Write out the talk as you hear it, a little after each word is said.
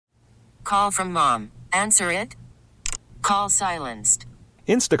Call from mom. Answer it. Call silenced.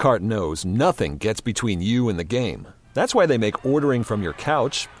 Instacart knows nothing gets between you and the game. That's why they make ordering from your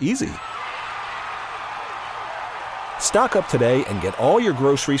couch easy. Stock up today and get all your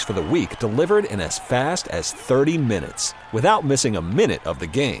groceries for the week delivered in as fast as 30 minutes without missing a minute of the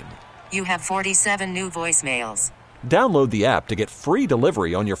game. You have 47 new voicemails. Download the app to get free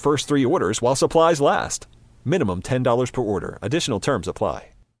delivery on your first 3 orders while supplies last. Minimum $10 per order. Additional terms apply.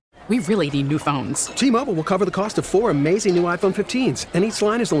 We really need new phones. T-Mobile will cover the cost of 4 amazing new iPhone 15s, and each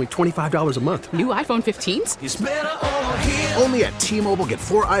line is only $25 a month. New iPhone 15s? It's better over here. Only at T-Mobile, get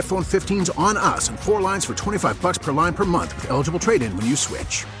 4 iPhone 15s on us and 4 lines for $25 per line per month with eligible trade-in when you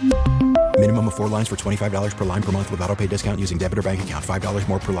switch. Minimum of 4 lines for $25 per line per month with autopay discount using debit or bank account. $5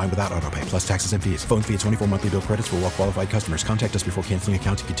 more per line without autopay, plus taxes and fees. Phone fee at 24 monthly bill credits for well-qualified customers. Contact us before canceling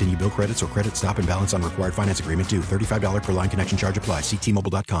account to continue bill credits or credit stop and balance on required finance agreement due. $35 per line connection charge applies. See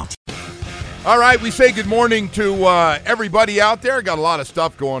T-Mobile.com. All right, we say good morning to everybody out there. Got a lot of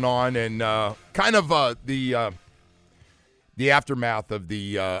stuff going on, and kind of the aftermath of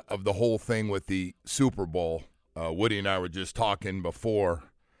the whole thing with the Super Bowl. Woody and I were just talking before,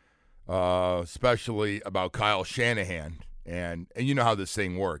 especially about Kyle Shanahan, and you know how this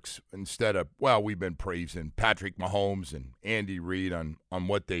thing works. Instead of, well, we've been praising Patrick Mahomes and Andy Reid on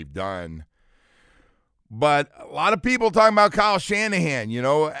what they've done. But a lot of people talking about Kyle Shanahan, you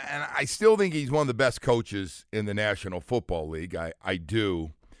know, and I still think he's one of the best coaches in the National Football League. I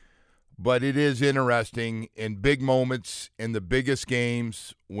do. But it is interesting in big moments, in the biggest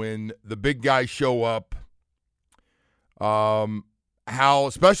games, when the big guys show up, how,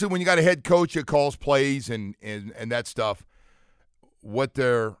 especially when you got a head coach that calls plays and that stuff, what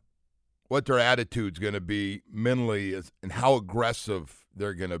their attitude's going to be mentally and how aggressive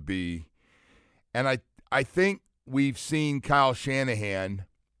they're going to be. And I think we've seen Kyle Shanahan.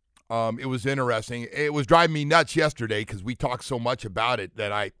 It was interesting. It was driving me nuts yesterday because we talked so much about it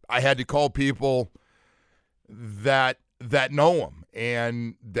that I had to call people that know him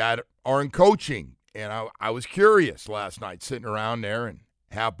and that are in coaching. And I was curious last night sitting around there and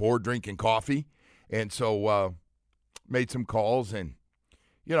half bored drinking coffee. And so made some calls. And,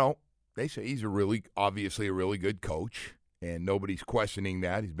 you know, they say he's obviously a really good coach. And nobody's questioning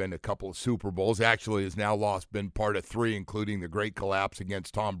that. He's been to a couple of Super Bowls. Actually has now been part of 3, including the great collapse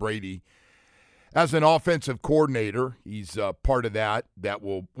against Tom Brady. As an offensive coordinator, he's part of that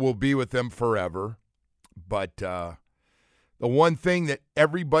will be with them forever. But the one thing that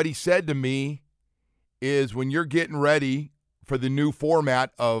everybody said to me is when you're getting ready for the new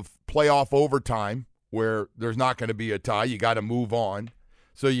format of playoff overtime, where there's not going to be a tie, you got to move on.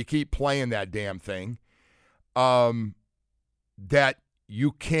 So you keep playing that damn thing. That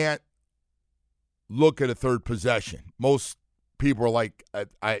you can't look at a third possession. Most people are like,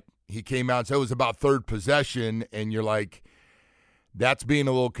 he came out and said it was about third possession, and you're like, that's being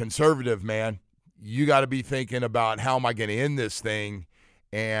a little conservative, man. You got to be thinking about how am I going to end this thing?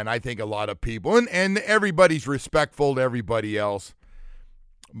 And I think a lot of people, and everybody's respectful to everybody else,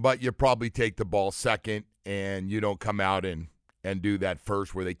 but you probably take the ball second, and you don't come out and do that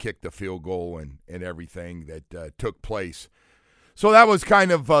first where they kicked the field goal and everything that took place. So that was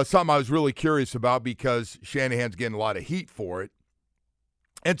kind of something I was really curious about because Shanahan's getting a lot of heat for it.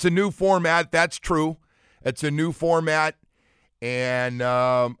 It's a new format. That's true. It's a new format. And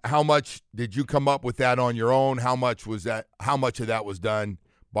how much did you come up with that on your own? How much of that was done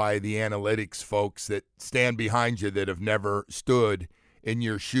by the analytics folks that stand behind you that have never stood in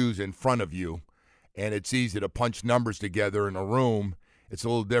your shoes in front of you? And it's easy to punch numbers together in a room. It's a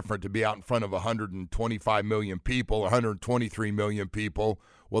little different to be out in front of 125 million people, 123 million people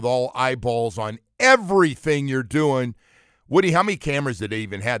with all eyeballs on everything you're doing. Woody, how many cameras did they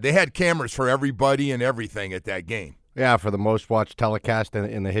even have? They had cameras for everybody and everything at that game. Yeah, for the most watched telecast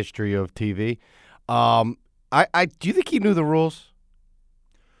in the history of TV. Do you think he knew the rules?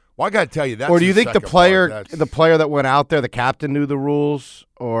 Well, I got to tell you that. Or do you think the player that went out there, the captain, knew the rules?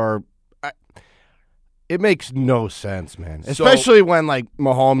 Or it makes no sense, man. Especially when like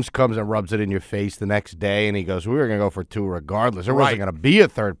Mahomes comes and rubs it in your face the next day, and he goes, "We were going to go for 2 regardless. There wasn't going to be a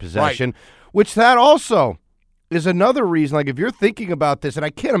third possession," which that also is another reason. Like if you're thinking about this, and I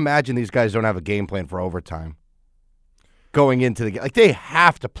can't imagine these guys don't have a game plan for overtime. Going into the game. Like, they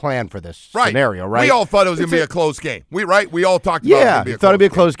have to plan for this scenario, right? We all thought it was going to be a close game. We all talked about it. Yeah, we thought it would be a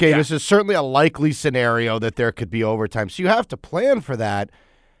close game. Yeah. This is certainly a likely scenario that there could be overtime. So you have to plan for that.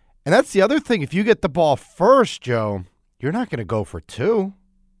 And that's the other thing. If you get the ball first, Joe, you're not going to go for 2.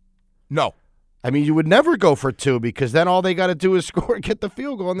 No. I mean, you would never go for 2 because then all they got to do is score and get the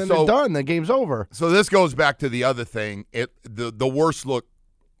field goal, and then they're done. The game's over. So this goes back to the other thing. The worst look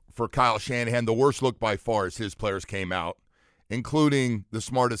for Kyle Shanahan. The worst look by far as his players came out, including the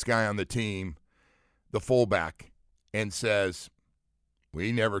smartest guy on the team, the fullback, and says,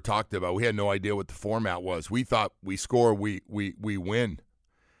 we never talked about, we had no idea what the format was. We thought we score, we win.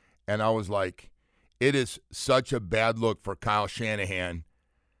 And I was like, it is such a bad look for Kyle Shanahan.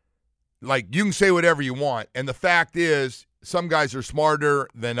 Like, you can say whatever you want. And the fact is, some guys are smarter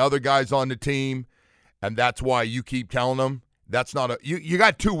than other guys on the team, and that's why you keep telling them that's not you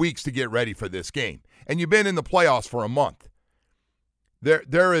got 2 weeks to get ready for this game. And you've been in the playoffs for a month.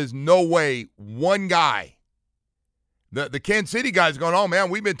 There is no way one guy, the Kansas City guy's going, oh, man,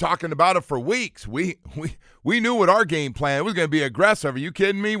 we've been talking about it for weeks. We knew what our game plan was going to be aggressive. Are you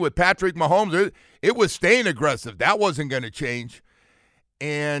kidding me? With Patrick Mahomes, it was staying aggressive. That wasn't going to change.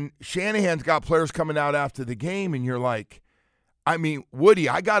 And Shanahan's got players coming out after the game, and you're like, I mean, Woody,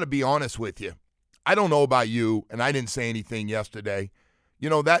 I got to be honest with you. I don't know about you, and I didn't say anything yesterday. You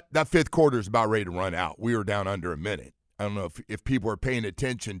know, that fifth quarter is about ready to run out. We were down under a minute. I don't know if people were paying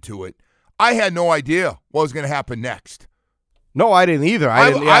attention to it. I had no idea what was going to happen next. No, I didn't either.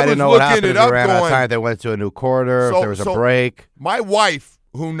 I didn't know what happened if they ran out of time. They went to a new quarter, if there was a break. My wife,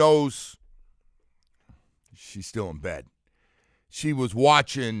 who knows, she's still in bed. She was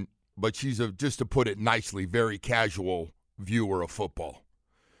watching, but she's just to put it nicely, very casual viewer of football.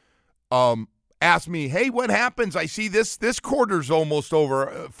 Asked me, hey, what happens? I see this quarter's almost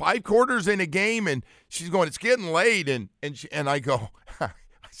over, 5 quarters in a game, and she's going, it's getting late, and I go,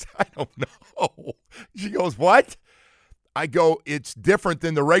 I don't know. She goes, what? I go, it's different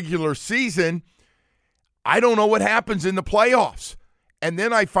than the regular season. I don't know what happens in the playoffs. And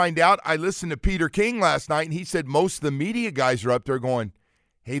then I find out, I listened to Peter King last night, and he said most of the media guys are up there going,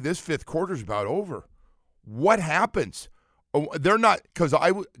 hey, this fifth quarter's about over. What happens? They're not, because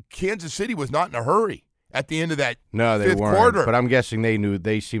Kansas City was not in a hurry at the end of that fifth quarter. But I'm guessing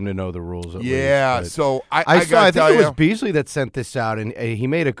they seem to know the rules at least. So I think it was Beasley that sent this out, and he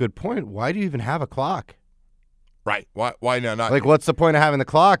made a good point. Why do you even have a clock? Right. Why not? Like, what's the point of having the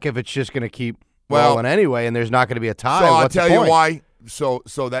clock if it's just going to keep rolling ananyway, and there's not going to be a tie? So I'll tell you why. So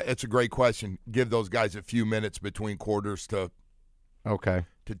that it's a great question. Give those guys a few minutes between quarters to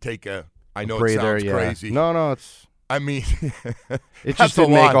take a. I know it sounds crazy. No, it's. I mean, it just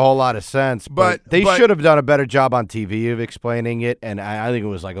didn't make a whole lot of sense. But they should have done a better job on TV of explaining it. And I think it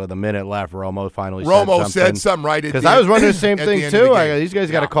was like with a minute left, Romo finally said something right. Because I was wondering the same thing too. These guys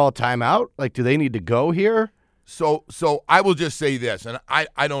got to call timeout. Like, do they need to go here? So I will just say this, and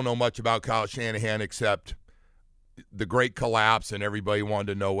I don't know much about Kyle Shanahan except the great collapse, and everybody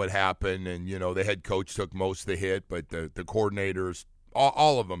wanted to know what happened. And, you know, the head coach took most of the hit, but the coordinators,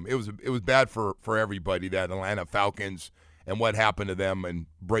 all of them, it was bad for everybody, that Atlanta Falcons and what happened to them, and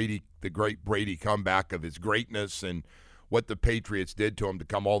Brady, the great Brady comeback of his greatness, and what the Patriots did to him to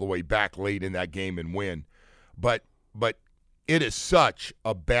come all the way back late in that game and win. But it is such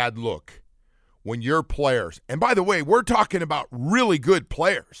a bad look when your players, and by the way, we're talking about really good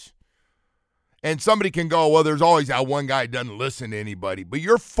players. And somebody can go, well, there's always that one guy who doesn't listen to anybody. But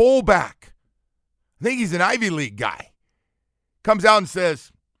your fullback, I think he's an Ivy League guy, comes out and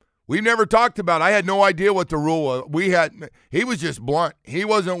says, we've never talked about it. I had no idea what the rule was. He was just blunt. He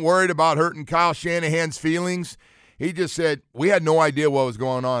wasn't worried about hurting Kyle Shanahan's feelings. He just said, we had no idea what was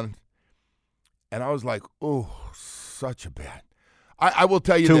going on. And I was like, oh, such a bad. I will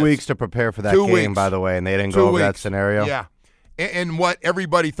tell you 2 weeks to prepare for that game, by the way, and they didn't go over that scenario. Yeah. And what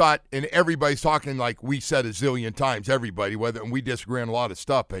everybody thought, and everybody's talking like we said a zillion times, everybody, and we disagree on a lot of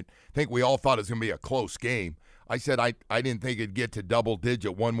stuff, but I think we all thought it was going to be a close game. I said I didn't think it'd get to double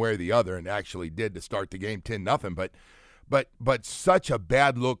digit one way or the other, and actually did to start the game 10-0. But such a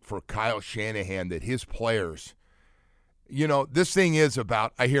bad look for Kyle Shanahan that his players, you know, this thing is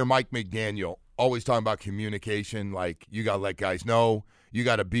about, I hear Mike McDaniel always talking about communication, like you got to let guys know, you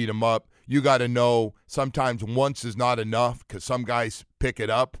got to beat them up. You got to know sometimes once is not enough because some guys pick it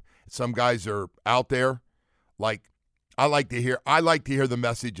up. Some guys are out there. Like, I like to hear the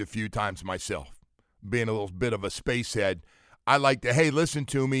message a few times myself, being a little bit of a space head. I like to, hey, listen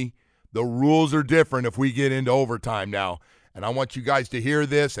to me. The rules are different if we get into overtime now. And I want you guys to hear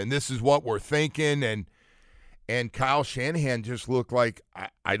this, and this is what we're thinking. And Kyle Shanahan just looked like,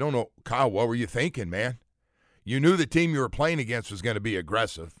 I don't know. Kyle, what were you thinking, man? You knew the team you were playing against was going to be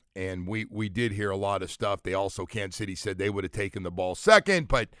aggressive. And we did hear a lot of stuff. They also, Kansas City said they would have taken the ball second.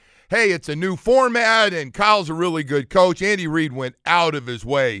 But, hey, it's a new format, and Kyle's a really good coach. Andy Reid went out of his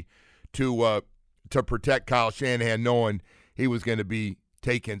way to protect Kyle Shanahan, knowing he was going to be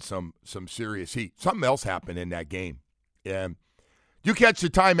taking some serious heat. Something else happened in that game. Did you catch the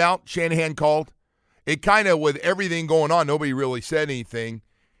timeout Shanahan called? It kind of, with everything going on, nobody really said anything.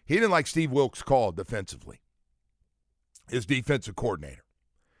 He didn't like Steve Wilks' call defensively, his defensive coordinator.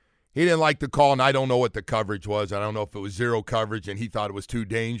 He didn't like the call, and I don't know what the coverage was. I don't know if it was zero coverage and he thought it was too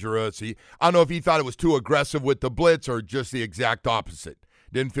dangerous. I don't know if he thought it was too aggressive with the blitz or just the exact opposite.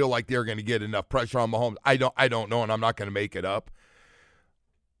 Didn't feel like they were going to get enough pressure on Mahomes. I don't know, and I'm not going to make it up.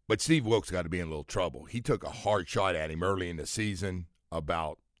 But Steve Wilks got to be in a little trouble. He took a hard shot at him early in the season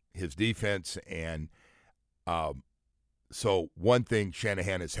about his defense. And so one thing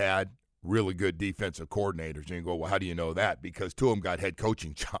Shanahan has had, really good defensive coordinators. And you go, well, how do you know that? Because two of them got head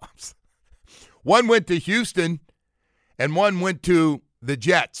coaching jobs. One went to Houston, and one went to the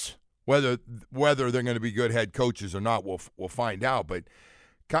Jets. Whether they're going to be good head coaches or not, we'll find out. But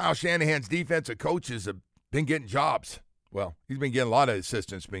Kyle Shanahan's defensive coaches have been getting jobs. Well, he's been getting a lot of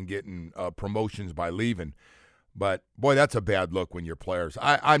assistants, been getting promotions by leaving. But, boy, that's a bad look when you're players.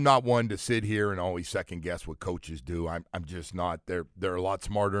 I'm not one to sit here and always second-guess what coaches do. I'm just not. They're a lot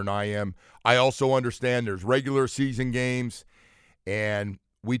smarter than I am. I also understand there's regular season games, and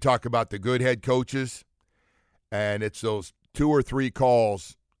we talk about the good head coaches, and it's those 2 or 3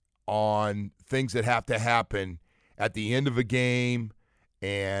 calls on things that have to happen at the end of a game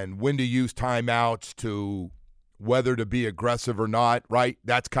and when to use timeouts to – whether to be aggressive or not, right?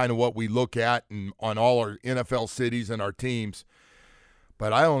 That's kind of what we look at on all our NFL cities and our teams.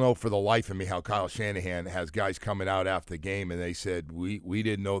 But I don't know for the life of me how Kyle Shanahan has guys coming out after the game and they said, we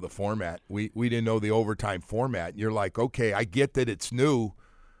didn't know the format. We didn't know the overtime format. And you're like, okay, I get that it's new,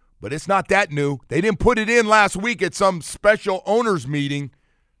 but it's not that new. They didn't put it in last week at some special owners meeting.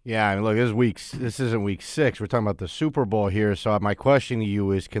 Yeah, I mean, look, this isn't week 6. We're talking about the Super Bowl here. So my question to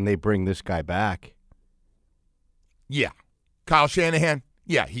you is, can they bring this guy back? Yeah. Kyle Shanahan,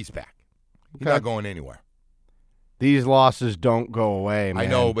 yeah, he's back. He's not going anywhere. These losses don't go away, man. I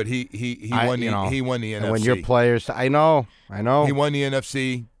know, but he won the NFC. And when your players, I know. He won the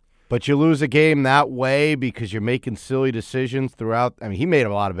NFC. But you lose a game that way because you're making silly decisions throughout. I mean, he made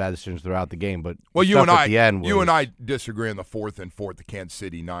a lot of bad decisions throughout the game, but you and I disagree on the 4th and 4th, the Kansas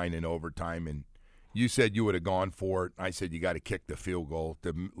City 9 in overtime, and you said you would have gone for it. I said you got to kick the field goal to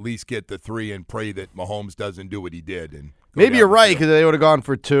at least get the 3 and pray that Mahomes doesn't do what he did. And maybe you're right because they would have gone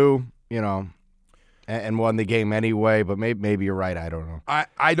for 2, and won the game anyway. But maybe you're right. I don't know.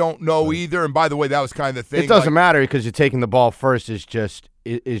 I don't know either. And by the way, that was kind of the thing. It doesn't matter because you're taking the ball first is just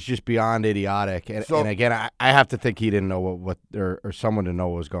beyond idiotic. And again, I have to think he didn't know what or someone didn't know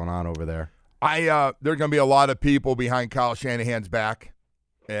what was going on over there. There's going to be a lot of people behind Kyle Shanahan's back.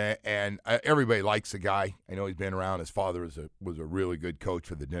 And everybody likes the guy. I know he's been around. His father was a really good coach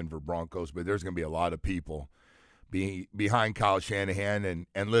for the Denver Broncos, but there's going to be a lot of people behind Kyle Shanahan.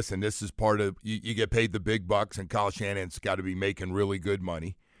 And listen, this is part of you get paid the big bucks, and Kyle Shanahan's got to be making really good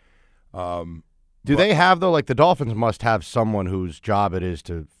money. Do they have, though, like the Dolphins must have someone whose job it is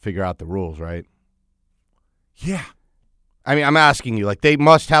to figure out the rules, right? Yeah. I mean, I'm asking you, like, they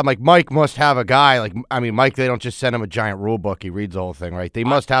must have, like, Mike must have a guy, like, I mean, Mike, they don't just send him a giant rule book. He reads the whole thing, right? They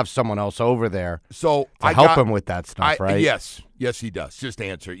must have someone else over there to help him with that stuff, right? Yes, he does. Just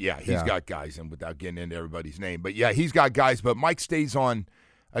answer it. Yeah, he's got guys, and without getting into everybody's name. But, yeah, he's got guys, but Mike stays on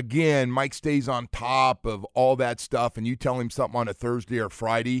top of all that stuff, and you tell him something on a Thursday or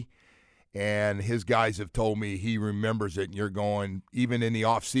Friday, and his guys have told me he remembers it, and you're going, even in the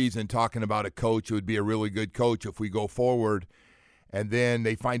offseason, talking about a coach who would be a really good coach if we go forward. And then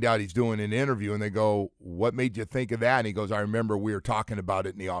they find out he's doing an interview, and they go, what made you think of that? And he goes, I remember we were talking about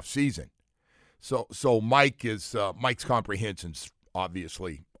it in the offseason. So Mike's comprehension's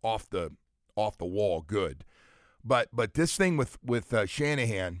obviously off the wall good. But this thing with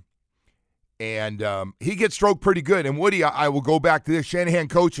Shanahan, and he gets stroked pretty good. And Woody, I will go back to this. Shanahan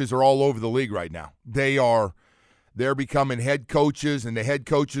coaches are all over the league right now. They're becoming head coaches, and the head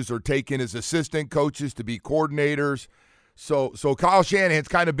coaches are taking as assistant coaches to be coordinators. So Kyle Shanahan's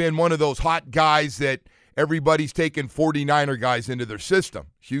kind of been one of those hot guys that everybody's taking 49er guys into their system.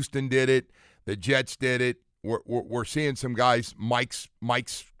 Houston did it. The Jets did it. We're seeing some guys. Mike's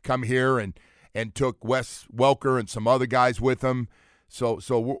come here and took Wes Welker and some other guys with him.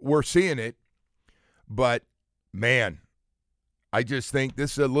 So we're seeing it. But, man, I just think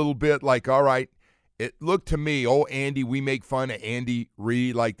this is a little bit like, all right, it looked to me, Andy, we make fun of Andy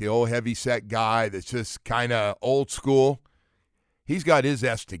Reid, like the old heavy-set guy that's just kind of old school. He's got his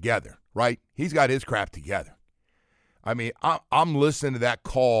S together, right? He's got his crap together. I mean, I'm listening to that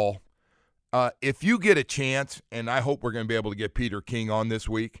call. If you get a chance, and I hope we're going to be able to get Peter King on this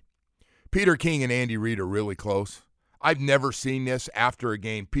week, Peter King and Andy Reid are really close. I've never seen this after a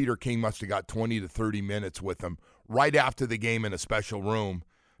game. Peter King must have got 20 to 30 minutes with them right after the game in a special room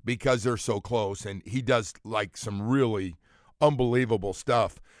because they're so close. And he does like some really unbelievable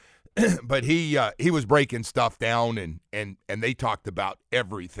stuff. But he was breaking stuff down, and they talked about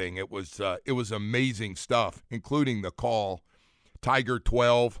everything. It was amazing stuff, including the call, Tiger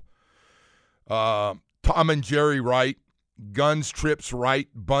 12, Tom and Jerry right, Guns Trips right,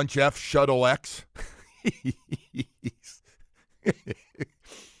 Bunch F Shuttle X.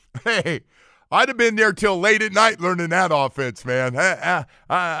 Hey, I'd have been there till late at night learning that offense, man.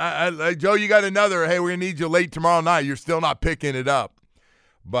 Joe, you got another. Hey, we're going to need you late tomorrow night. You're still not picking it up.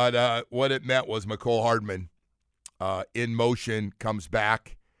 But what it meant was McCole Hardman in motion comes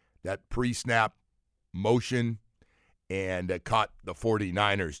back, that pre-snap motion, and caught the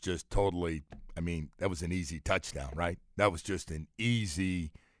 49ers just totally. I mean, that was an easy touchdown, right? That was just an easy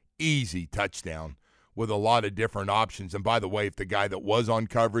touchdown with a lot of different options. And by the way, if the guy that was on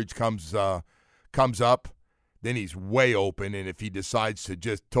coverage comes up, then he's way open. And if he decides to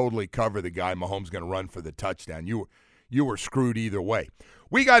just totally cover the guy, Mahomes going to run for the touchdown. You were screwed either way.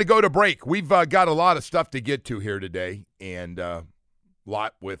 We got to go to break. We've got a lot of stuff to get to here today, and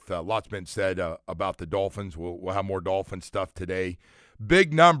lots been said about the Dolphins. We'll have more Dolphin stuff today.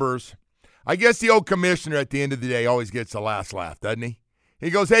 Big numbers. I guess the old commissioner at the end of the day always gets the last laugh, doesn't he?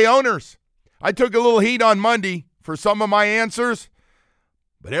 He goes, hey, owners, I took a little heat on Monday for some of my answers,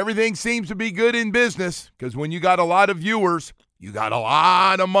 but everything seems to be good in business because when you got a lot of viewers, you got a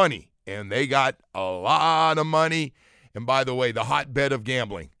lot of money, and they got a lot of money. And by the way, the hotbed of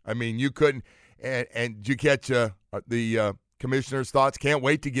gambling. I mean, you couldn't. And did you catch the commissioner's thoughts? Can't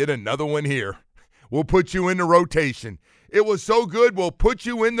wait to get another one here. We'll put you in the rotation. It was so good, we'll put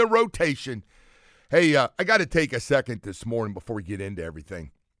you in the rotation. Hey, I got to take a second this morning before we get into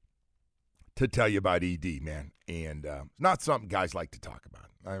everything to tell you about ED, man. And not something guys like to talk about.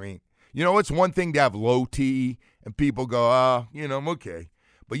 I mean, it's one thing to have low T and people go, I'm okay.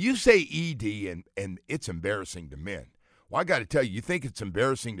 But you say ED and it's embarrassing to men. Well, I got to tell you, you think it's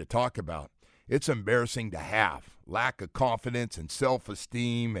embarrassing to talk about. It's embarrassing to have. Lack of confidence and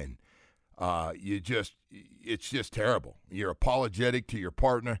self-esteem, and it's just terrible. You're apologetic to your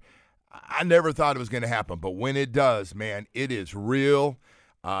partner. I never thought it was going to happen, but when it does, man, it is real.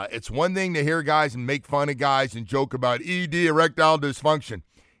 It's one thing to hear guys and make fun of guys and joke about ED, erectile dysfunction.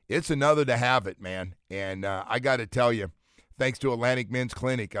 It's another to have it, man. And I got to tell you, thanks to Atlantic Men's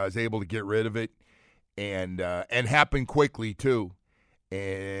Clinic, I was able to get rid of it. And happen quickly, too.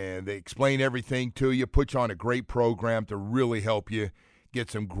 And they explain everything to you, put you on a great program to really help you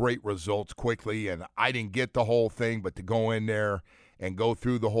get some great results quickly. And I didn't get the whole thing, but to go in there and go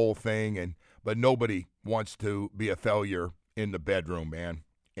through the whole thing. But nobody wants to be a failure in the bedroom, man.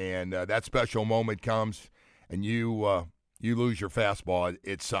 And that special moment comes, and you lose your fastball.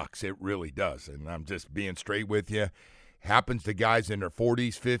 It sucks. It really does. And I'm just being straight with you. Happens to guys in their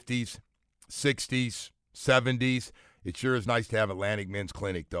 40s, 50s. 60s, 70s. It sure is nice to have Atlantic Men's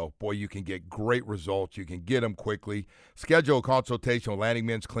Clinic, though. Boy, you can get great results. You can get them quickly. Schedule a consultation with Atlantic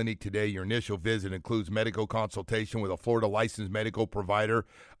Men's Clinic today. Your initial visit includes medical consultation with a Florida licensed medical provider,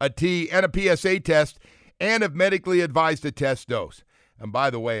 a T and a PSA test, and if medically advised a test dose. And by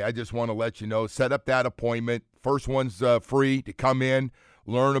the way, I just want to let you know, set up that appointment. First one's free to come in,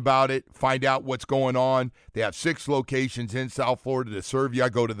 learn about it, find out what's going on. They have 6 locations in South Florida to serve you. I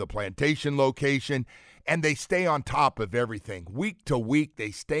go to the Plantation location, and they stay on top of everything. Week to week, they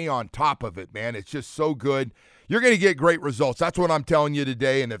stay on top of it, man. It's just so good. You're going to get great results. That's what I'm telling you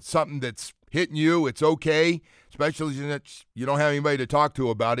today, and if something that's hitting you, it's okay, especially since you don't have anybody to talk to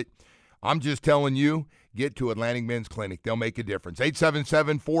about it. I'm just telling you, get to Atlantic Men's Clinic. They'll make a difference.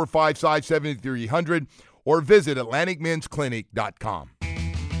 877-455-7300 or visit AtlanticMen'sClinic.com.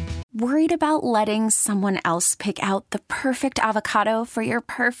 Worried about letting someone else pick out the perfect avocado for your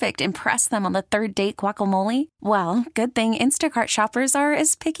perfect impress them on the third date guacamole? Well, good thing Instacart shoppers are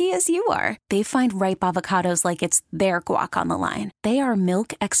as picky as you are. They find ripe avocados like it's their guac on the line. They are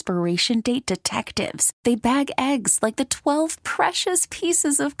milk expiration date detectives. They bag eggs like the 12 precious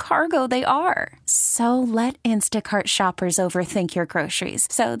pieces of cargo they are. So let Instacart shoppers overthink your groceries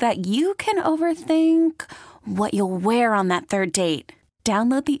so that you can overthink what you'll wear on that third date.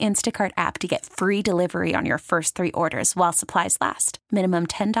 Download the Instacart app to get free delivery on your first 3 orders while supplies last. Minimum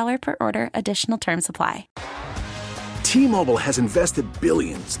 $10 per order. Additional terms apply. T-Mobile has invested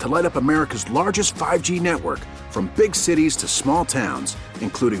billions to light up America's largest 5G network, from big cities to small towns,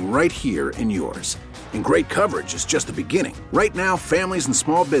 including right here in yours. And great coverage is just the beginning. Right now, families and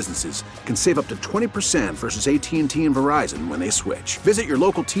small businesses can save up to 20% versus AT&T and Verizon when they switch. Visit your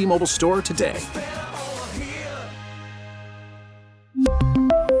local T-Mobile store today.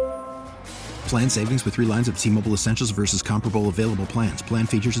 Plan savings with 3 lines of T-Mobile Essentials versus comparable available plans. Plan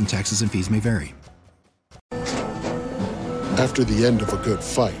features and taxes and fees may vary. After the end of a good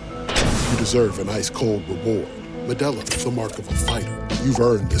fight, you deserve an ice-cold reward. Modelo, the mark of a fighter. You've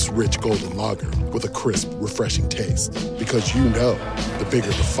earned this rich golden lager with a crisp, refreshing taste. Because you know, the bigger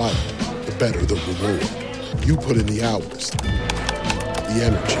the fight, the better the reward. You put in the hours, the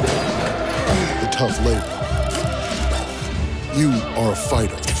energy, the tough labor. You are a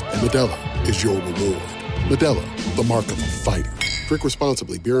fighter, and Modelo is your reward. Modelo, the mark of a fighter. Drink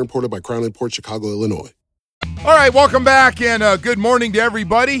responsibly. Beer imported by Crown Imports, Chicago, Illinois. All right, welcome back, and good morning to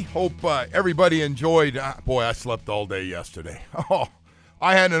everybody. Hope everybody enjoyed. Boy, I slept all day yesterday. Oh,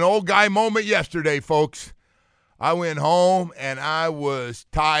 I had an old guy moment yesterday, folks. I went home, and I was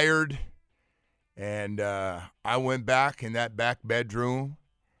tired, and I went back in that back bedroom,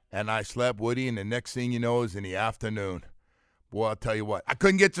 and I slept, Woody, and the next thing you know is in the afternoon. Boy, I'll tell you what. I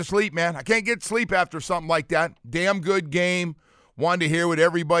couldn't get to sleep, man. I can't get to sleep after something like that. Damn good game. Wanted to hear what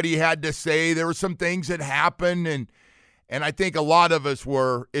everybody had to say. There were some things that happened, and I think a lot of us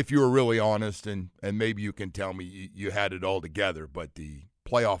were, if you were really honest, and maybe you can tell me you had it all together, but the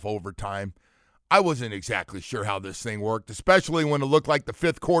playoff overtime, I wasn't exactly sure how this thing worked, especially when it looked like the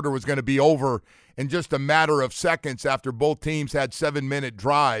fifth quarter was going to be over in just a matter of seconds after both teams had 7-minute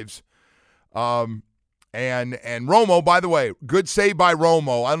drives. And Romo, by the way, good save by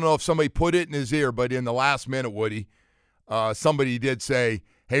Romo. I don't know if somebody put it in his ear, but in the last minute, Woody, somebody did say,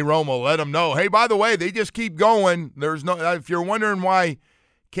 hey, Romo, let them know. Hey, by the way, they just keep going. There's no. If you're wondering why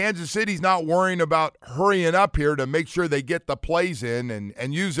Kansas City's not worrying about hurrying up here to make sure they get the plays in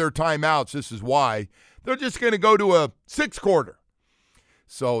and use their timeouts, this is why. They're just going to go to a sixth quarter.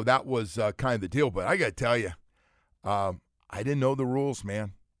 So that was kind of the deal. But I got to tell you, I didn't know the rules,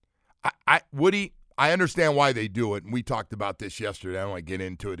 man. Woody, I understand why they do it, and we talked about this yesterday. I don't want to get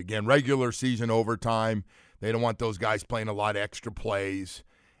into it again. Regular season overtime. They don't want those guys playing a lot of extra plays,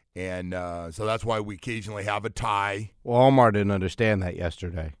 and so that's why we occasionally have a tie. Well, Omar didn't understand that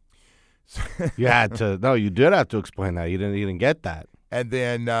yesterday. You had to. No, you did have to explain that. You didn't get that. And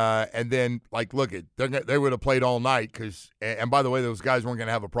then, like, look at they would have played all night because. And by the way, those guys weren't going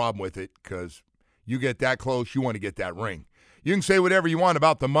to have a problem with it because you get that close, you want to get that ring. You can say whatever you want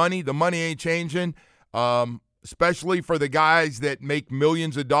about the money. The money ain't changing. Especially for the guys that make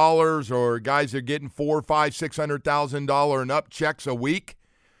millions of dollars or guys that are getting $400,000, $500,000, $600,000 and up checks a week.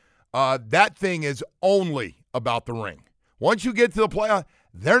 That thing is only about the ring. Once you get to the playoff,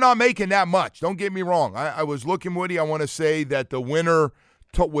 they're not making that much. Don't get me wrong. I was looking, Woody. I want to say that the winner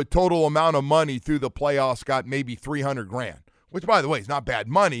with total amount of money through the playoffs got maybe $300,000, which, by the way, is not bad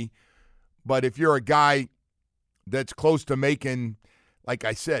money. But if you're a guy that's close to making, like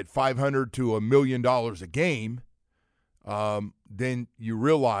I said, $500,000 to $1 million a game, then you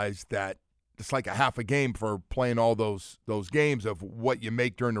realize that it's like a half a game for playing all those games of what you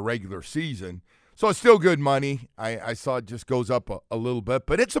make during the regular season. So it's still good money. I saw it just goes up a little bit,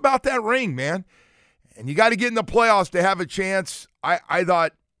 but it's about that ring, man. And you got to get in the playoffs to have a chance. I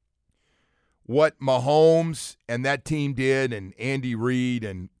thought what Mahomes and that team did, and Andy Reid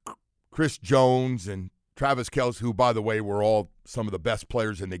and Chris Jones and Travis Kelce, who, by the way, were all some of the best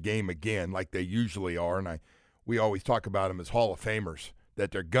players in the game again, like they usually are. And we always talk about them as Hall of Famers, that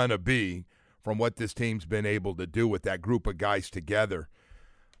they're going to be from what this team's been able to do with that group of guys together.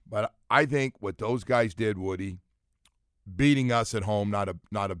 But I think what those guys did, Woody, beating us at home,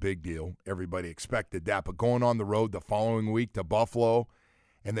 not a big deal. Everybody expected that. But going on the road the following week to Buffalo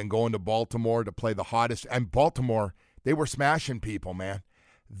and then going to Baltimore to play the hottest. And Baltimore, they were smashing people, man.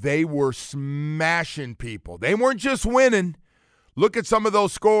 They were smashing people. They weren't just winning. Look at some of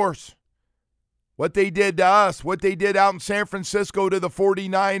those scores. What they did to us, what they did out in San Francisco to the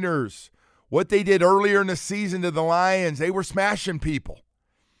 49ers, what they did earlier in the season to the Lions. They were smashing people.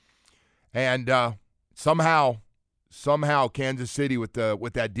 And somehow Kansas City with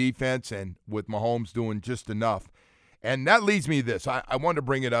that defense and with Mahomes doing just enough. And that leads me to this. I wanted to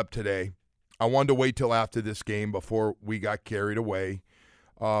bring it up today. I wanted to wait till after this game before we got carried away.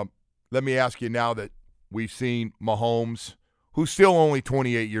 Let me ask you now that we've seen Mahomes, who's still only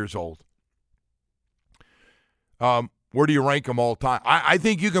 28 years old. Where do you rank him all time? I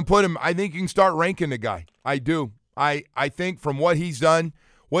think you can put him. I think you can start ranking the guy. I do. I think from what he's done,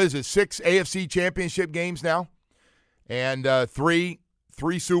 what is it, 6 AFC championship games now, and three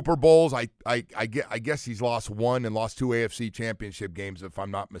Super Bowls. I guess he's lost one and lost 2 AFC championship games, if I'm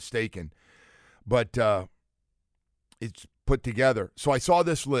not mistaken. But it's put together. So I saw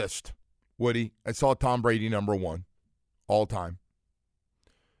this list, Woody. I saw Tom Brady number 1 all time.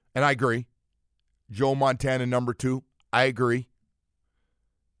 And I agree. Joe Montana number 2. I agree.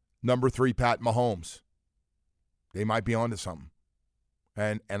 Number 3, Pat Mahomes. They might be onto something.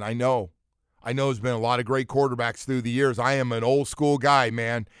 And I know I know there's been a lot of great quarterbacks through the years. I am an old school guy,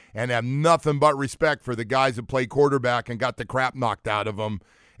 man, and have nothing but respect for the guys that play quarterback and got the crap knocked out of them.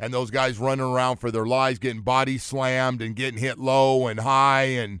 And those guys running around for their lives, getting body slammed and getting hit low and high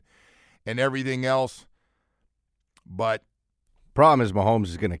and everything else. But problem is Mahomes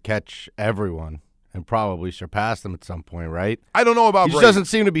is going to catch everyone and probably surpass them at some point, right? I don't know about Brady. He just doesn't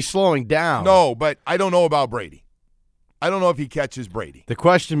seem to be slowing down. No, but I don't know about Brady. I don't know if he catches Brady. The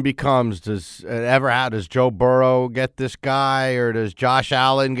question becomes, does Joe Burrow get this guy, or does Josh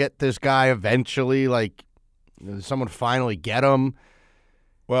Allen get this guy eventually? Like, does someone finally get him?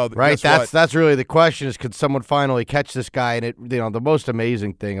 Well, right. That's really the question: is could someone finally catch this guy? And the most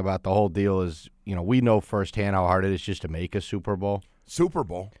amazing thing about the whole deal is, we know firsthand how hard it is just to make a Super Bowl.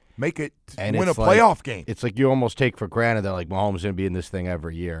 Make it and win a playoff game. It's like you almost take for granted that like Mahomes is going to be in this thing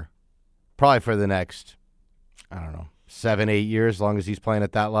every year, probably for the next, 7-8 years, as long as he's playing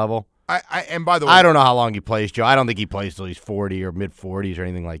at that level. And by the way, I don't know how long he plays, Joe. I don't think he plays till he's 40 or mid-40s or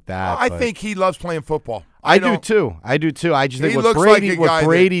anything like that. I think he loves playing football. I do too. I just think what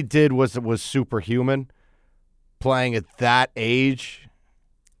Brady did was superhuman, playing at that age.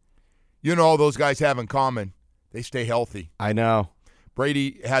 All those guys have in common, they stay healthy. I know.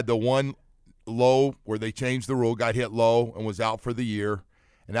 Brady had the one low where they changed the rule, got hit low, and was out for the year.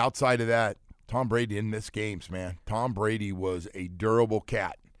 And outside of that, Tom Brady didn't miss games, man. Tom Brady was a durable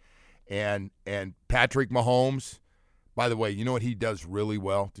cat. And Patrick Mahomes, by the way, you know what he does really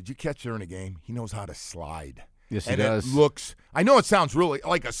well? Did you catch during a game? He knows how to slide. Yes, he does. It looks – I know it sounds really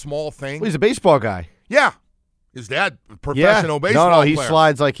like a small thing. Well, he's a baseball guy. Yeah. His dad, professional baseball player. No, he player.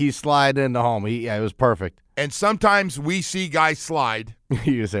 slides like he's sliding into home. It was perfect. And sometimes we see guys slide.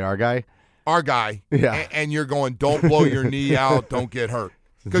 You say our guy? Our guy. Yeah. And you're going, don't blow your knee out, don't get hurt.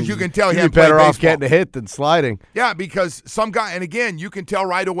 Because you can tell you're better off getting a hit than sliding. Yeah, because some guy, and again, you can tell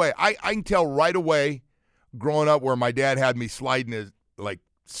right away. I can tell right away growing up where my dad had me sliding as like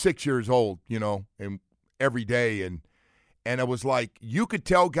 6 years old, and every day. And it was like you could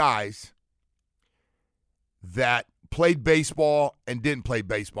tell guys that played baseball and didn't play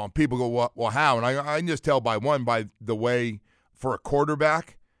baseball. And people go, well how? And I can just tell by the way for a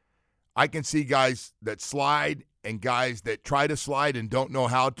quarterback, I can see guys that slide and guys that try to slide and don't know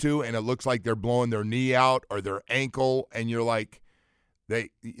how to, and it looks like they're blowing their knee out or their ankle, and you're like,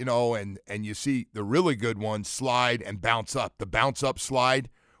 and you see the really good ones slide and bounce up. The bounce up slide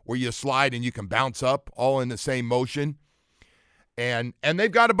where you slide and you can bounce up all in the same motion. And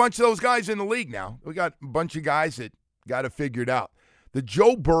they've got a bunch of those guys in the league now. We got a bunch of guys that got it figured out. The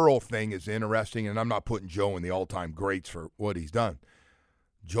Joe Burrow thing is interesting, and I'm not putting Joe in the all-time greats for what he's done.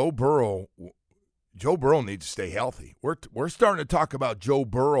 Joe Burrow needs to stay healthy. We're starting to talk about Joe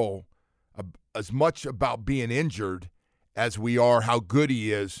Burrow as much about being injured as we are how good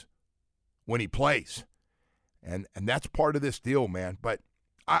he is when he plays. And that's part of this deal, man. But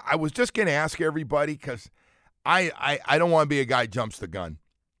I was just going to ask everybody because I don't want to be a guy who jumps the gun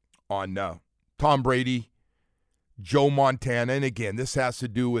on Tom Brady, Joe Montana. And, again, this has to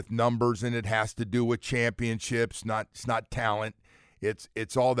do with numbers and it has to do with championships. It's not talent.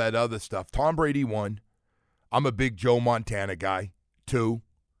 It's all that other stuff. Tom Brady won. I'm a big Joe Montana guy, too,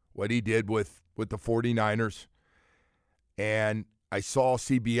 what he did with the 49ers. And I saw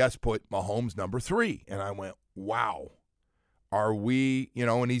CBS put Mahomes number 3, and I went, wow. Are we,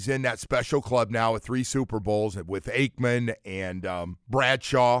 and he's in that special club now with 3 Super Bowls with Aikman and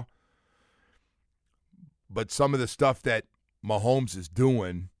Bradshaw. But some of the stuff that Mahomes is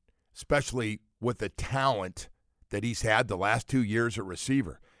doing, especially with the talent that he's had the last 2 years at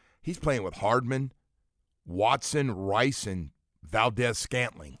receiver. He's playing with Hardman, Watson, Rice, and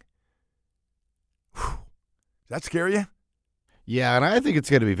Valdez-Scantling. Does that scare you? Yeah, and I think it's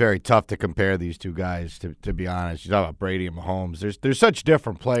going to be very tough to compare these two guys, to be honest. You talk about Brady and Mahomes. There's such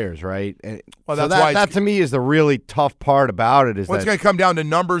different players, right? Well, so that's why that to me is the really tough part about it. It's going to come down to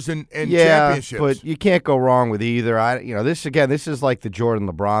numbers and championships. But you can't go wrong with either. This is like the Jordan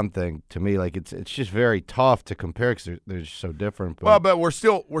LeBron thing to me. Like it's just very tough to compare because they're just so different. But we're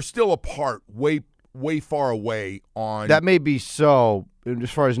still apart, way far away on that. May be so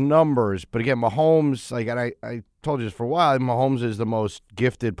as far as numbers, but again, Mahomes. Like, and I told you this for a while. Mahomes is the most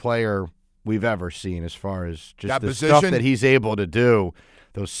gifted player we've ever seen as far as just that the position stuff that he's able to do.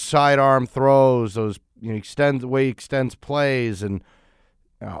 Those sidearm throws, those the way he extends plays, and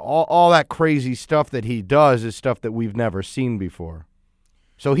all that crazy stuff that he does is stuff that we've never seen before.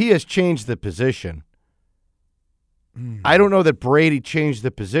 So he has changed the position. I don't know that Brady changed the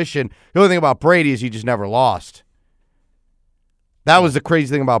position. The only thing about Brady is he just never lost. That was the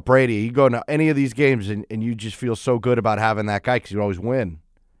crazy thing about Brady. You go to any of these games and you just feel so good about having that guy because you always win.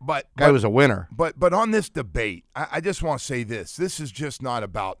 Guy was a winner. But on this debate, I just want to say this. This is just not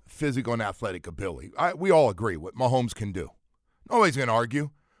about physical and athletic ability. We all agree what Mahomes can do. Nobody's going to argue.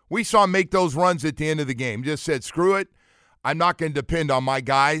 We saw him make those runs at the end of the game. Just said, screw it. I'm not going to depend on my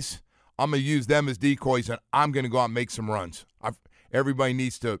guys. I'm going to use them as decoys, and I'm going to go out and make some runs. Everybody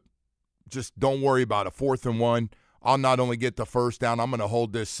needs to just don't worry about a 4th and 1. I'll not only get the first down, I'm going to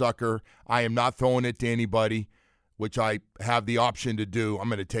hold this sucker. I am not throwing it to anybody, which I have the option to do. I'm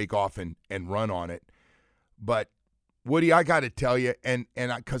going to take off and run on it. But, Woody, I got to tell you, and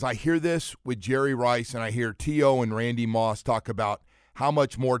because I hear this with Jerry Rice and I hear T.O. and Randy Moss talk about how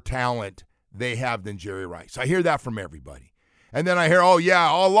much more talent they have than Jerry Rice. I hear that from everybody. And then I hear, oh, yeah,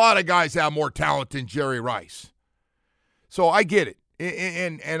 a lot of guys have more talent than Jerry Rice. So I get it.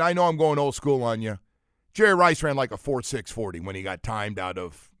 And I know I'm going old school on you. Jerry Rice ran like a 4.640 when he got timed out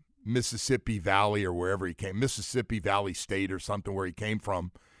of Mississippi Valley or wherever he came, Mississippi Valley State or something where he came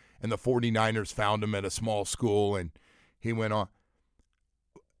from, and the 49ers found him at a small school, and he went on.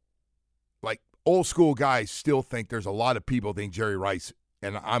 Like, old school guys still think there's a lot of people think Jerry Rice,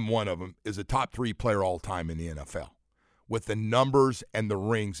 and I'm one of them, is a top 3 player all time in the NFL with the numbers and the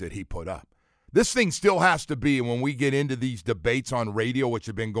rings that he put up. This thing still has to be, when we get into these debates on radio, which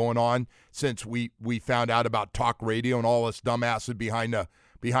have been going on since we found out about talk radio and all this dumbasses behind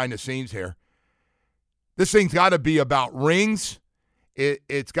the scenes here. This thing's got to be about rings.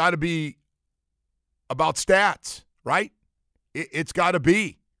 It's got to be about stats, right? It's got to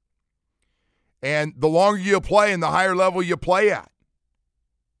be. And the longer you play and the higher level you play at.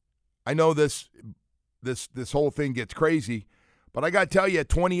 I know this whole thing gets crazy, but I got to tell you, at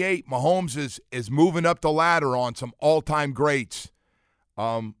 28, Mahomes is moving up the ladder on some all-time greats.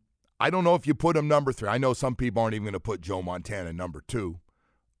 I don't know if you put him number 3. I know some people aren't even going to put Joe Montana number 2.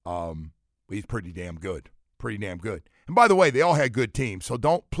 He's pretty damn good. Pretty damn good. And by the way, they all had good teams, so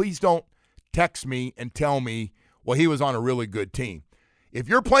please don't text me and tell me, well, he was on a really good team. If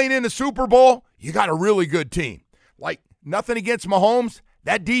you're playing in the Super Bowl, you got a really good team. Like, nothing against Mahomes.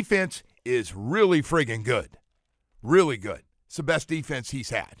 That defense is really friggin' good. Really good. It's the best defense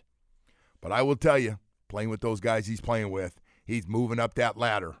he's had. But I will tell you, playing with those guys he's playing with, he's moving up that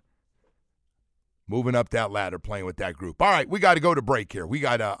ladder. Moving up that ladder, playing with that group. All right, we got to go to break here. We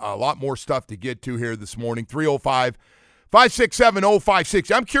got a lot more stuff to get to here this morning.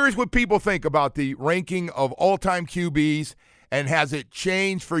 305-567-0560. I'm curious what people think about the ranking of all-time QBs, and has it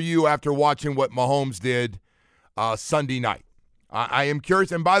changed for you after watching what Mahomes did Sunday night? I am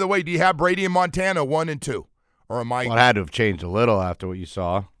curious. And by the way, do you have Brady and Montana 1 and 2? Or am I? Well, it had to have changed a little after what you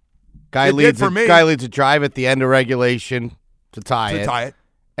saw. Guy leads a drive at the end of regulation to tie it.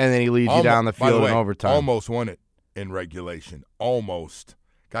 And then he leads you down the field in overtime. Almost won it in regulation. Almost.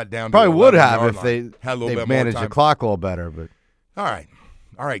 Got down to probably would have if they managed the clock a little better. But all right,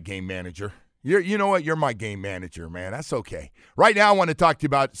 game manager. You know what? You're my game manager, man. That's okay. Right now, I want to talk to you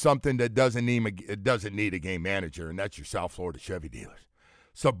about something that doesn't need a game manager, and that's your South Florida Chevy dealers.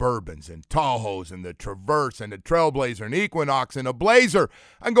 Suburbans and Tahoes and the Traverse and the Trailblazer and Equinox and the Blazer.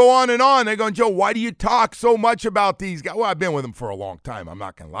 I go on and on. They're going, Joe, why do you talk so much about these guys? Well, I've been with them for a long time. I'm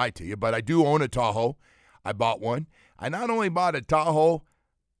not going to lie to you, but I do own a Tahoe. I bought one. I not only bought a Tahoe,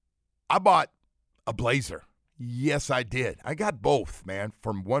 I bought a Blazer. Yes, I did. I got both, man.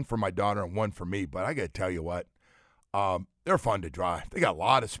 One for my daughter and one for me. But I got to tell you what, they're fun to drive. They got a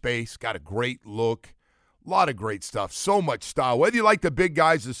lot of space, got a great look. A lot of great stuff. So much style. Whether you like the big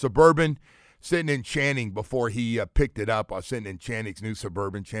guys, the Suburban, sitting in Channing before he picked it up. I was sitting in Channing's new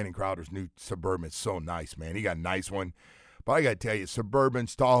Suburban, Channing Crowder's new Suburban. It's so nice, man. He got a nice one. But I got to tell you,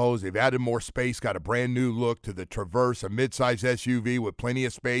 Suburbans, Tahoes, they've added more space, got a brand new look to the Traverse, a midsize SUV with plenty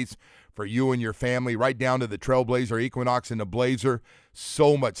of space for you and your family, right down to the Trailblazer, Equinox, and the Blazer.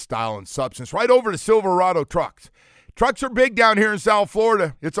 So much style and substance. Right over to Silverado Trucks. Trucks are big down here in South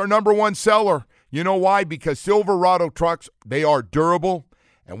Florida. It's our number one seller. You know why? Because Silverado trucks, they are durable,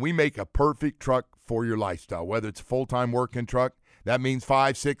 and we make a perfect truck for your lifestyle. Whether it's a full-time working truck, that means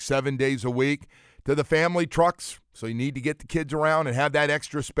 5, 6, 7 days a week, to the family trucks, so you need to get the kids around and have that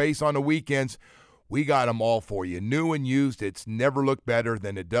extra space on the weekends. We got them all for you. New and used, it's never looked better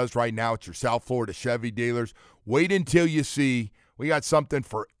than it does right now at your South Florida Chevy dealers. Wait until you see. We got something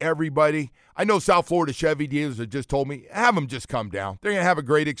for everybody. I know South Florida Chevy dealers have just told me, have them just come down. They're going to have a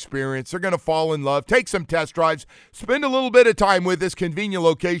great experience. They're going to fall in love, take some test drives, spend a little bit of time with us. Convenient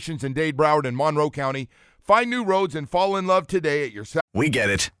locations in Dade, Broward, and Monroe County. Find new roads and fall in love today at your South. We get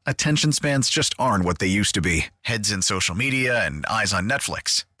it. Attention spans just aren't what they used to be. Heads in social media and eyes on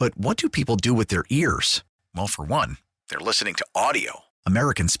Netflix. But what do people do with their ears? Well, for one, they're listening to audio.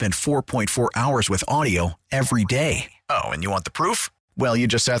 Americans spend 4.4 hours with audio every day. Oh, and you want the proof? Well, you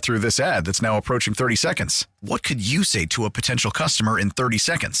just sat through this ad that's now approaching 30 seconds. What could you say to a potential customer in 30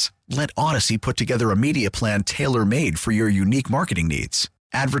 seconds? Let Odyssey put together a media plan tailor-made for your unique marketing needs.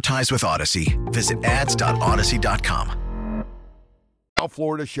 Advertise with Odyssey. Visit ads.odyssey.com. South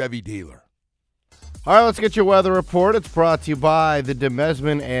Florida Chevy dealer. All right, let's get your weather report. It's brought to you by the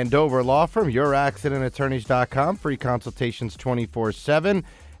DeMesman and Dover Law Firm, youraccidentattorneys.com. Free consultations 24/7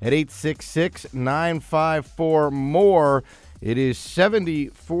 at 866-954-MORE. It is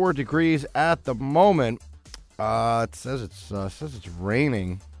 74 degrees at the moment. It says it's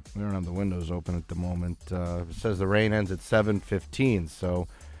raining. We don't have the windows open at the moment. It says the rain ends at 7:15. So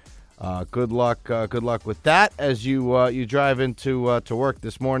good luck with that as you drive into to work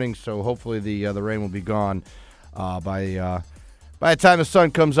this morning. So hopefully the rain will be gone by the time the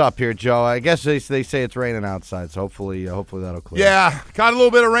sun comes up here, Joe. I guess they say it's raining outside, so hopefully that'll clear. Yeah, caught a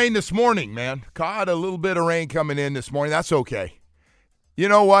little bit of rain this morning, man. Caught a little bit of rain coming in this morning. That's okay. You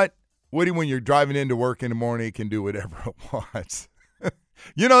know what, Woody? When you're driving into work in the morning, it can do whatever it wants.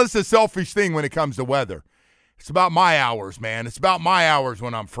 You know, it's a selfish thing when it comes to weather. It's about my hours, man. It's about my hours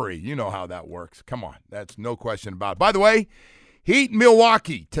when I'm free. You know how that works. Come on. That's no question about it. By the way, Heat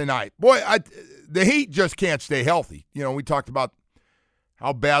Milwaukee tonight. Boy, the Heat just can't stay healthy. You know, we talked about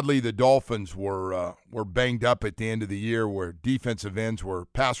how badly the Dolphins were banged up at the end of the year, where defensive ends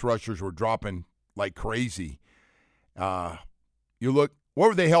pass rushers were dropping like crazy. You look, what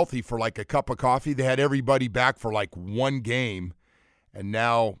were they healthy for, like a cup of coffee? They had everybody back for like one game, and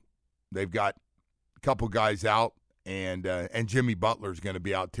now they've got a couple guys out, and Jimmy Butler's going to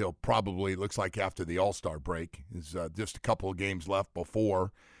be out till probably, looks like, after the All-Star break. There's just a couple of games left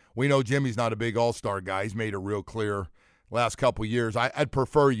before. We know Jimmy's not a big All-Star guy. He's made it real clear last couple of years. I'd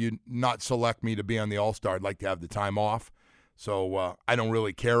prefer you not select me to be on the All-Star. I'd like to have the time off. So I don't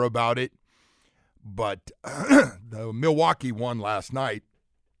really care about it. But the Milwaukee won last night.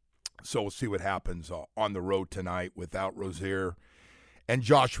 So we'll see what happens on the road tonight without Rozier and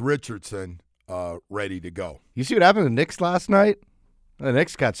Josh Richardson ready to go. You see what happened to the Knicks last night? The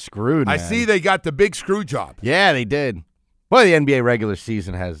Knicks got screwed, man. I see they got the big screw job. Yeah, they did. Well, the NBA regular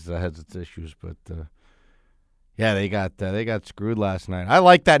season has its issues, but yeah, they got screwed last night. I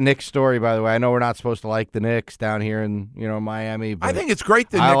like that Knicks story, by the way. I know we're not supposed to like the Knicks down here in Miami, but I think it's great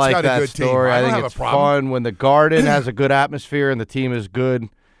the Knicks like got a good story. team. I think it's fun when the Garden has a good atmosphere and the team is good.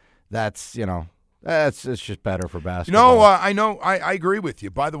 It's just better for basketball. I know. I agree with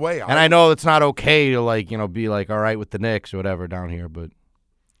you. By the way, I know it's not okay to be like all right with the Knicks or whatever down here, but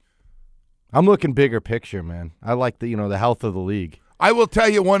I'm looking bigger picture, man. I like the health of the league. I will tell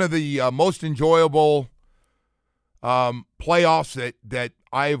you, one of the most enjoyable playoffs that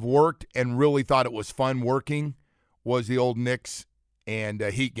I've worked and really thought it was fun working was the old Knicks and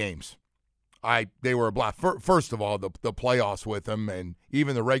Heat games. They were a blast. First of all, the playoffs with them, and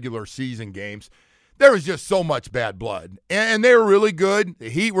even the regular season games, there was just so much bad blood. And they were really good. The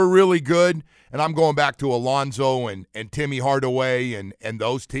Heat were really good. And I'm going back to Alonzo and Timmy Hardaway and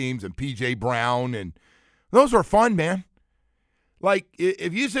those teams and P.J. Brown. And those were fun, man. Like,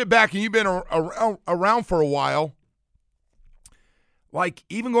 if you sit back and you've been around for a while, like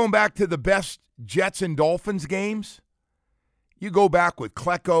even going back to the best Jets and Dolphins games, you go back with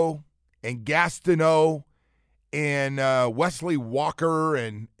Klecko and Gastineau and Wesley Walker,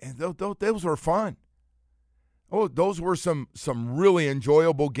 and those were fun. Oh, those were some really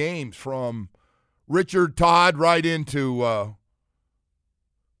enjoyable games, from Richard Todd right into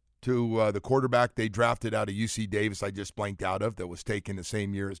the quarterback they drafted out of UC Davis. I just blanked out of, that was taken the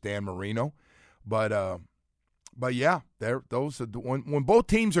same year as Dan Marino. But yeah, when both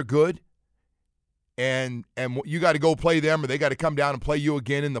teams are good, and you got to go play them, or they got to come down and play you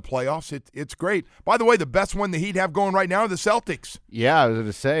again in the playoffs, it's great. By the way, the best one the Heat have going right now are the Celtics. Yeah, I was going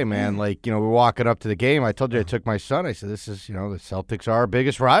to say, man, we're walking up to the game. I told you I took my son. I said, this is, the Celtics are our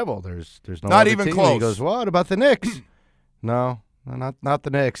biggest rival. There's no not other even team. close. And he goes, what about the Knicks? No, not the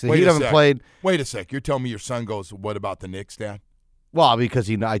Knicks. The Heat haven't played. Wait a sec. You're telling me your son goes, what about the Knicks, Dad? Well, because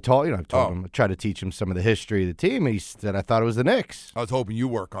I've told him, I tried to teach him some of the history of the team, and he said, I thought it was the Knicks. I was hoping you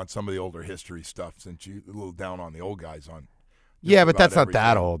work on some of the older history stuff, since you're a little down on the old guys on. Yeah, but that's not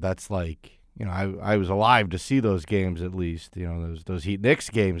that old. That's like, I was alive to see those games at least, those Heat Knicks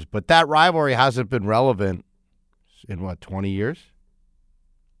games. But that rivalry hasn't been relevant in, 20 years?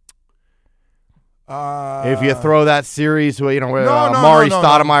 If you throw that series where, Amari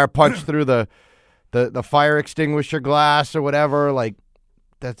Stoudemire punched through the fire extinguisher glass or whatever, like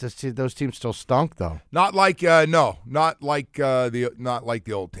those teams still stunk though. Not like the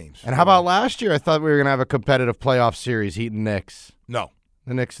old teams. And how about last year? I thought we were gonna have a competitive playoff series, Heat and Knicks. No,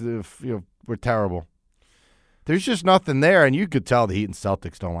 the Knicks, were terrible. There's just nothing there, and you could tell the Heat and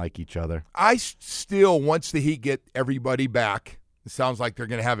Celtics don't like each other. I still, once the Heat get everybody back, it sounds like they're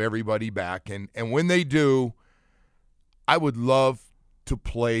going to have everybody back, and when they do, I would love to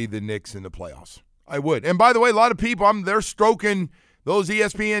play the Knicks in the playoffs. I would. And by the way, a lot of people, they're stroking, those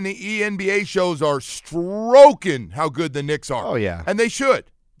ESPN and NBA shows are stroking how good the Knicks are. Oh, yeah. And they should.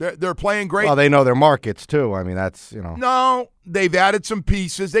 They're playing great. Well, they know their markets, too. I mean, that's, No, they've added some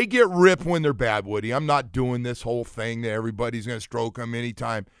pieces. They get ripped when they're bad, Woody. I'm not doing this whole thing that everybody's going to stroke them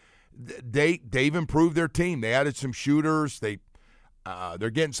anytime. They've improved their team. They added some shooters. They're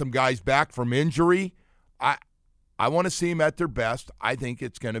getting some guys back from injury. I want to see them at their best. I think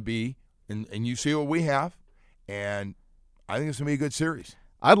it's going to be, and you see what we have, and I think it's going to be a good series.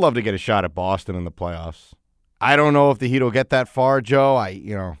 I'd love to get a shot at Boston in the playoffs. I don't know if the Heat will get that far, Joe.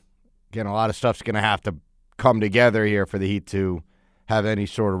 Again, a lot of stuff's going to have to come together here for the Heat to have any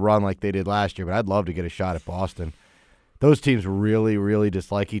sort of run like they did last year, but I'd love to get a shot at Boston. Those teams really, really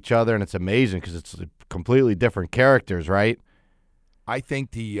dislike each other, and it's amazing because it's completely different characters, right? I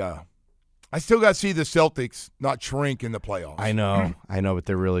think I still got to see the Celtics not shrink in the playoffs. I know, but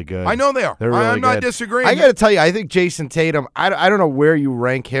they're really good. I know they are. They're really I'm not good. disagreeing. I got to tell you, I think Jason Tatum, I don't know where you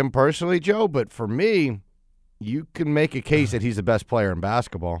rank him personally, Joe, but for me, you can make a case that he's the best player in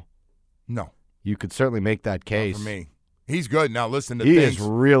basketball. No. You could certainly make that case. Not for me. He's good. Now, listen to He things. is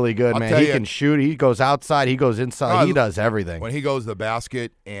really good, man. He can shoot. He goes outside. He goes inside. He does everything. When he goes to the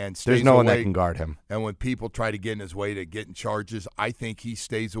basket and stays There's no one away, that can guard him. And when people try to get in his way to get in charges, I think he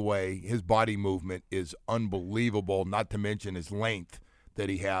stays away. His body movement is unbelievable, not to mention his length that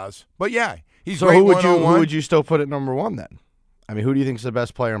he has. But, yeah, he's so great who one-on-one. who would you still put at number one then? I mean, who do you think is the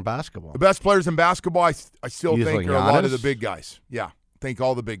best player in basketball? The best players in basketball, I still You think think are a lot of Giannis? the big guys. Yeah, I think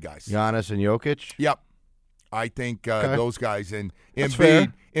all the big guys. Giannis and Jokic? Yep. I think those guys. And That's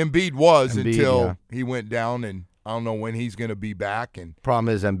fair. Embiid was Embiid, until he went down, and I don't know when he's going to be back. And Problem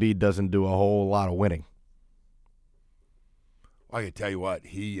is Embiid doesn't do a whole lot of winning. I can tell you what,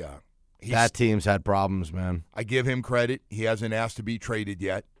 that team's had problems, man. I give him credit. He hasn't asked to be traded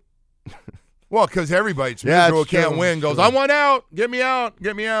yet. Well, because everybody's Yeah, miserable, it's true. can't win, It's goes, true. I want out. Get me out.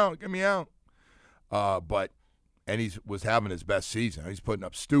 Get me out. Get me out. And he was having his best season. He's putting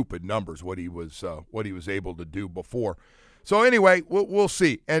up stupid numbers, what he was able to do before. So anyway, we'll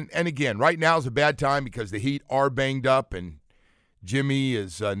see. And again, right now is a bad time because the Heat are banged up, and Jimmy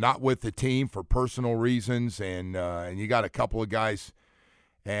is not with the team for personal reasons, and you got a couple of guys.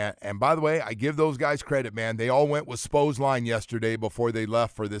 And by the way, I give those guys credit, man. They all went with Spo's line yesterday before they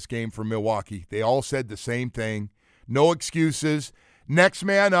left for this game for Milwaukee. They all said the same thing. No excuses. Next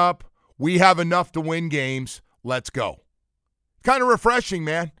man up. We have enough to win games. Let's go. Kind of refreshing,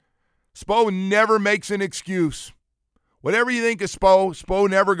 man. Spo never makes an excuse. Whatever you think of Spo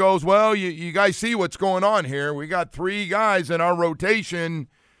never goes, well, you guys see what's going on here. We got 3 guys in our rotation,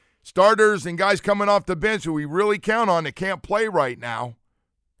 starters and guys coming off the bench who we really count on that can't play right now.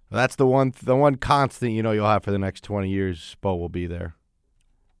 That's the one constant you'll have for the next 20 years. Spo will be there.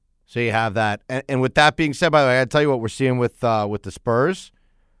 So you have that. And with that being said, by the way, I got to tell you what we're seeing with the Spurs,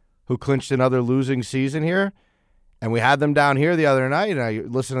 who clinched another losing season here. And we had them down here the other night, and I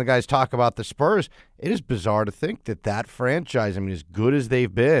listened to the guys talk about the Spurs. It is bizarre to think that franchise, I mean, as good as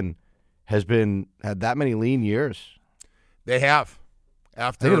they've been, had that many lean years. They have.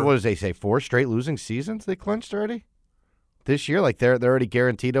 What did they say, 4 straight losing seasons they clinched already? This year, like they're already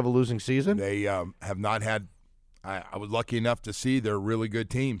guaranteed of a losing season? They have not had – I was lucky enough to see they're really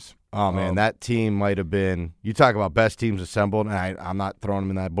good teams. Oh, man, that team might have been – you talk about best teams assembled, and I'm not throwing them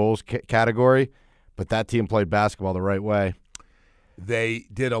in that Bulls category, but that team played basketball the right way. They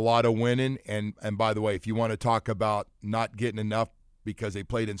did a lot of winning, and by the way, if you want to talk about not getting enough because they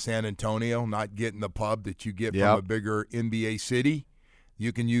played in San Antonio, not getting the pub that you get from a bigger NBA city,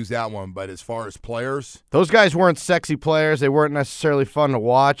 you can use that one. But as far as players, those guys weren't sexy players. They weren't necessarily fun to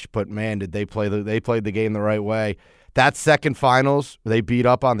watch, but man, did they play they played the game the right way. That second finals, they beat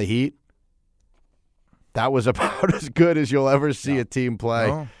up on the Heat. That was about as good as you'll ever see a team play.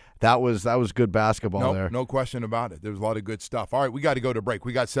 No. That was good basketball there. No question about it. There was a lot of good stuff. All right, we got to go to break.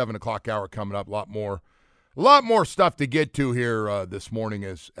 We got 7 o'clock hour coming up. A lot more stuff to get to here this morning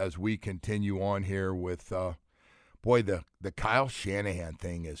as we continue on here with the Kyle Shanahan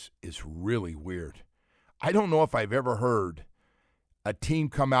thing is really weird. I don't know if I've ever heard a team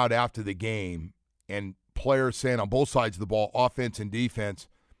come out after the game and players saying on both sides of the ball, offense and defense,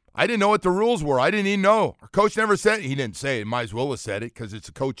 I didn't know what the rules were. I didn't even know. Our coach never said it. He didn't say it. Might as well have said it because it's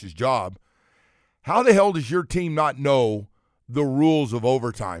a coach's job. How the hell does your team not know the rules of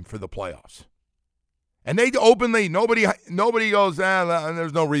overtime for the playoffs? And they openly, nobody goes,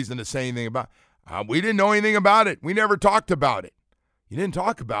 there's no reason to say anything about it. We didn't know anything about it. We never talked about it. You didn't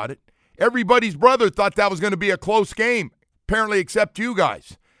talk about it. Everybody's brother thought that was going to be a close game, apparently except you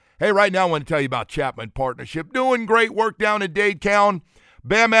guys. Hey, right now I want to tell you about Chapman Partnership. Doing great work down in Dade-County.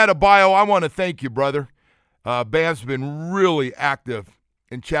 Bam Adebayo, I want to thank you, brother. Bam's been really active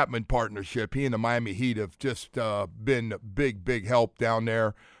in Chapman Partnership. He and the Miami Heat have just been big help down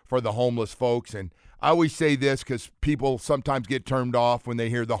there for the homeless folks. And I always say this because people sometimes get turned off when they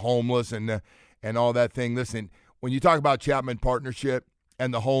hear the homeless and all that thing. Listen, when you talk about Chapman Partnership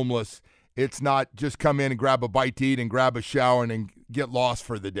and the homeless, it's not just come in and grab a bite to eat and grab a shower and then get lost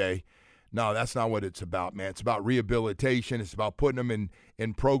for the day. No, that's not what it's about, man. It's about rehabilitation. It's about putting them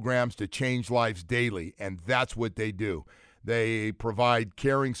in programs to change lives daily, and that's what they do. They provide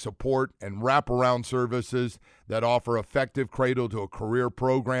caring support and wraparound services that offer effective cradle-to-a-career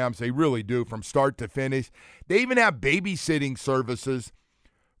programs. They really do, from start to finish. They even have babysitting services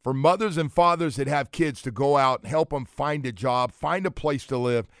for mothers and fathers that have kids to go out and help them find a job, find a place to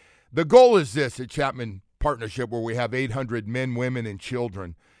live. The goal is this at Chapman Partnership, where we have 800 men, women, and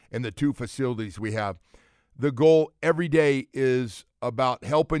children in the 2 facilities we have. The goal every day is about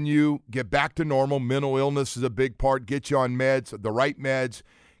helping you get back to normal. Mental illness is a big part. Get you on meds, the right meds,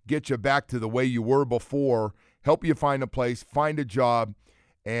 get you back to the way you were before, help you find a place, find a job,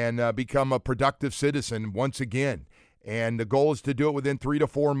 and become a productive citizen once again. And the goal is to do it within 3 to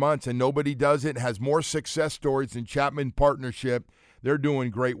 4 months, and nobody does it, has more success stories than Chapman Partnership. They're doing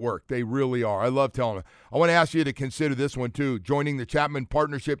great work. They really are. I love telling them. I want to ask you to consider this one, too. Joining the Chapman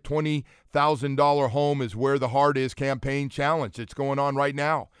Partnership $20,000 Home is Where the Heart Is campaign challenge. It's going on right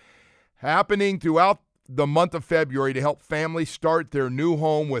now. Happening throughout the month of February to help families start their new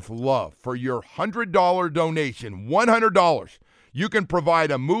home with love. For your $100 donation, $100, you can provide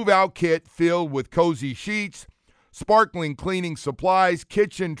a move-out kit filled with cozy sheets, sparkling cleaning supplies,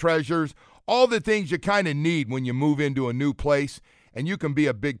 kitchen treasures, all the things you kind of need when you move into a new place. And you can be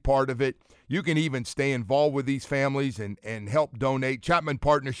a big part of it. You can even stay involved with these families and help donate. Chapman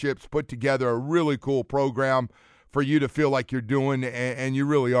Partnerships put together a really cool program for you to feel like you're doing, and you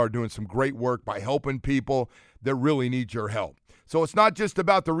really are doing some great work by helping people that really need your help. So it's not just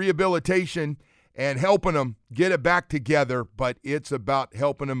about the rehabilitation and helping them get it back together, but it's about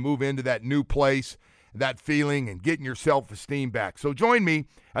helping them move into that new place, that feeling, and getting your self-esteem back. So join me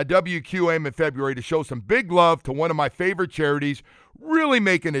at WQAM in February to show some big love to one of my favorite charities, really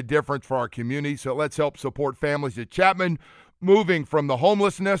making a difference for our community. So let's help support families at Chapman, moving from the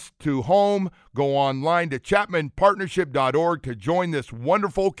homelessness to home. Go online to chapmanpartnership.org to join this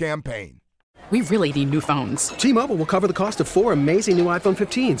wonderful campaign. We really need new phones. T-Mobile will cover the cost of 4 amazing new iPhone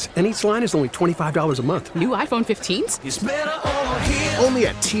 15s, and each line is only $25 a month. New iPhone 15s? It's better over here. Only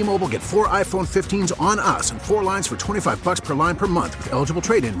at T-Mobile, get 4 iPhone 15s on us and 4 lines for $25 per line per month with eligible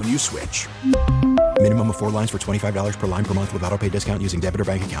trade-in when you switch. Minimum of 4 lines for $25 per line per month with autopay discount using debit or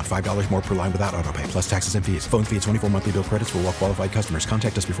bank account. $5 more per line without autopay, plus taxes and fees. Phone fee at 24 monthly bill credits for well-qualified customers.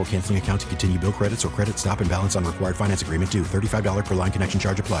 Contact us before canceling account to continue bill credits or credit stop and balance on required finance agreement due. $35 per line connection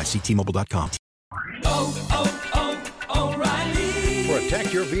charge applies. See T-Mobile.com. O'Reilly.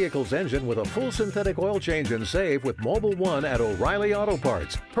 Protect your vehicle's engine with a full synthetic oil change and save with Mobile One at O'Reilly Auto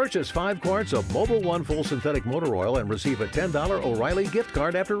Parts. Purchase 5 quarts of Mobile One full synthetic motor oil and receive a $10 O'Reilly gift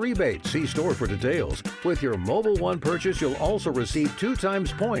card after rebate. See store for details. With your Mobile One purchase, you'll also receive 2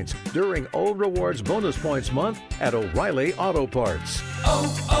 times points during O Rewards Bonus Points Month at O'Reilly Auto Parts.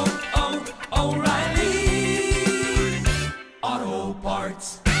 O'Reilly Auto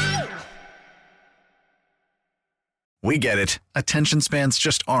Parts. We get it. Attention spans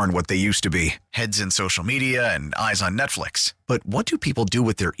just aren't what they used to be. Heads in social media and eyes on Netflix. But what do people do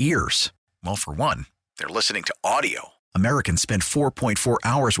with their ears? Well, for one, they're listening to audio. Americans spend 4.4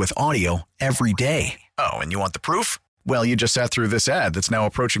 hours with audio every day. Oh, and you want the proof? Well, you just sat through this ad that's now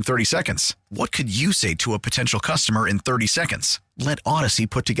approaching 30 seconds. What could you say to a potential customer in 30 seconds? Let Odyssey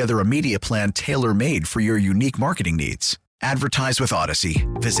put together a media plan tailor-made for your unique marketing needs. Advertise with Odyssey.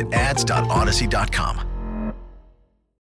 Visit ads.odyssey.com.